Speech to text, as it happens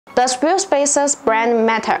Does wheel spaces brand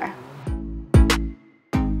matter?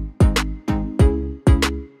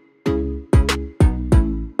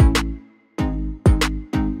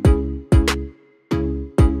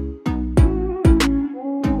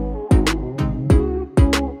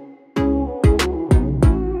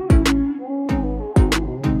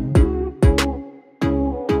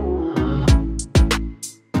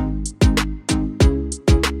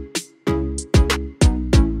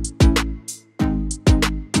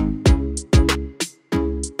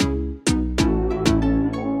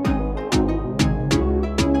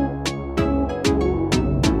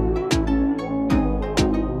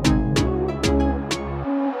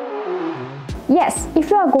 Yes, if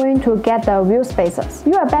you are going to get the wheel spacers,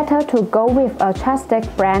 you are better to go with a trusted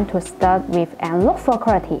brand to start with and look for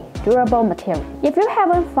quality, durable material. If you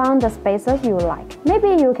haven't found the spacers you like,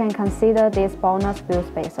 maybe you can consider this BONOSS wheel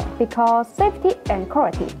spacer because safety and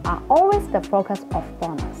quality are always the focus of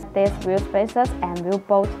BONOSS. These wheel spacers and wheel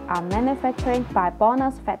bolts are manufactured by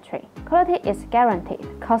BONOSS factory. Quality is guaranteed,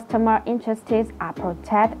 customer interests are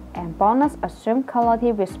protected, and BONOSS assumes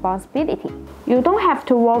quality responsibility. You don't have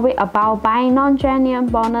to worry about buying non-genuine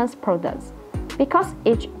BONOSS products because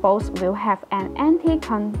each bolt will have an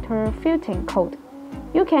anti-counterfeiting code.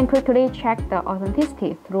 You can quickly check the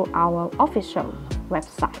authenticity through our official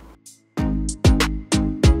website.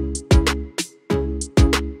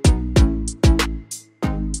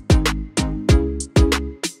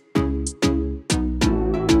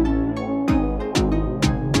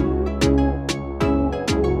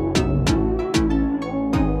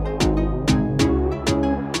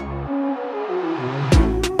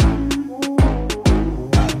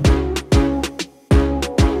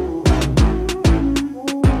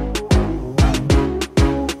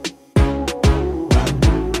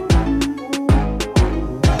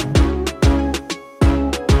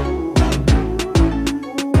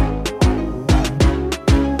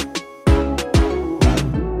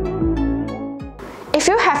 If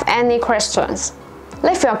you have any questions,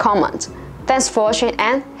 leave your comment. Thanks for watching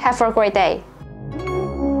and have a great day.